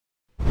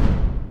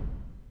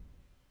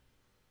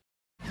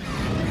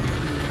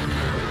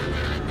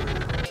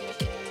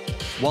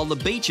While the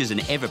beach is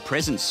an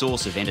ever-present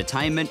source of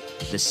entertainment,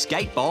 the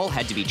skate bowl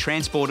had to be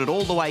transported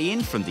all the way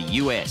in from the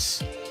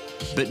US.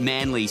 But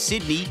Manly,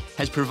 Sydney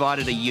has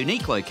provided a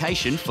unique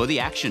location for the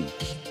action.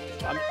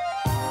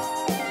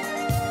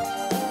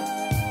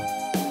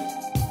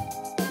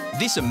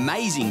 This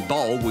amazing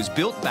bowl was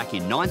built back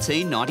in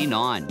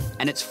 1999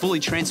 and it's fully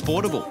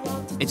transportable.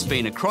 It's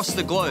been across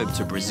the globe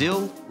to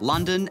Brazil,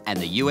 London and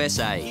the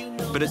USA.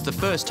 But it's the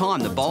first time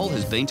the bowl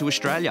has been to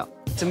Australia.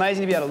 It's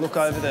amazing to be able to look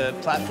over the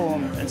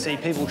platform and see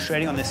people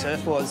shredding on their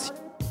surfboards.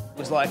 It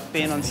was like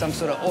being on some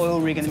sort of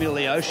oil rig in the middle of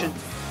the ocean.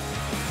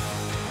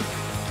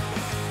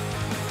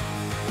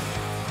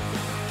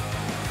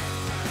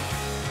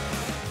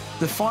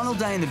 The final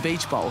day in the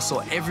beach bowl saw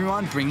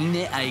everyone bringing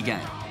their A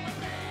game.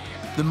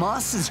 The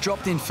Masters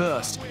dropped in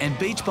first, and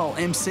Beach Bowl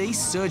MC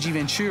Sergi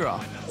Ventura,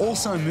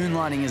 also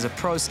moonlighting as a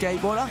pro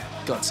skateboarder,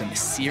 got some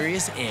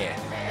serious air.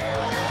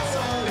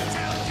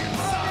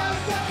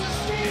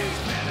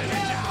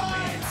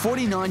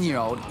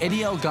 49-year-old Eddie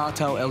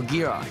Elgato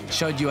Elguero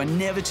showed you are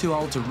never too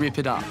old to rip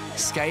it up,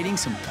 skating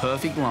some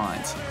perfect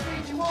lines.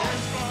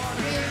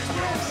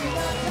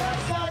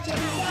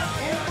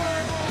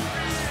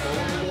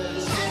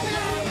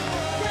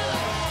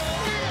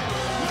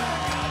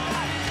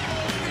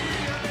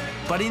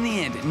 But in the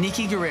end,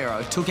 Nicky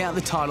Guerrero took out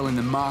the title in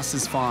the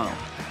Masters final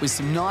with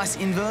some nice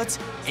inverts,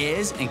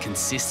 airs and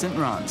consistent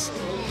runs.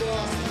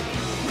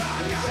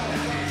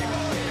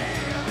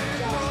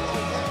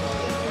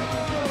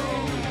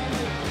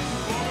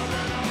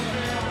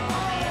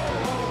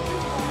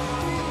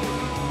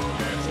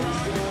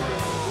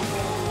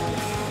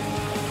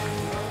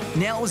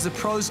 Now it was the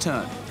pros'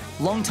 turn.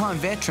 Long-time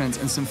veterans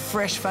and some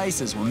fresh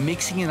faces were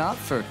mixing it up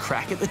for a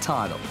crack at the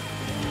title.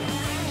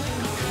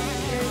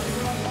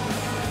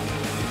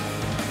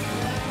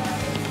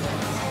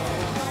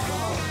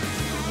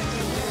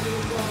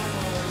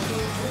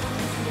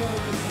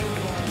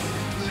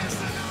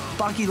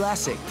 Bucky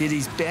Lasek did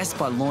his best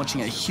by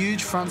launching a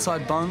huge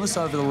frontside boneless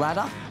over the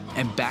ladder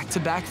and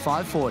back-to-back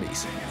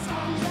 540s.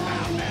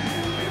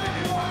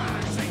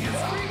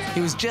 He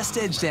was just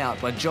edged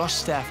out by Josh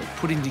Stafford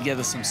putting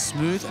together some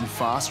smooth and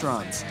fast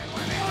runs.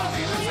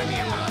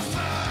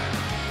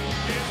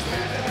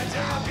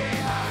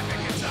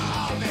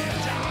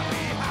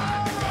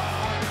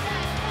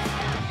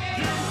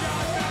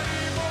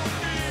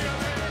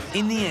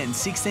 In the end,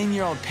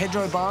 16-year-old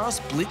Pedro Barros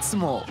blitzed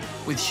them all,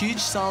 with huge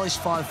stylish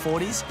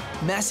 540s,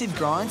 massive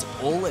grinds,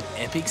 all at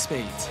epic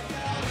speeds.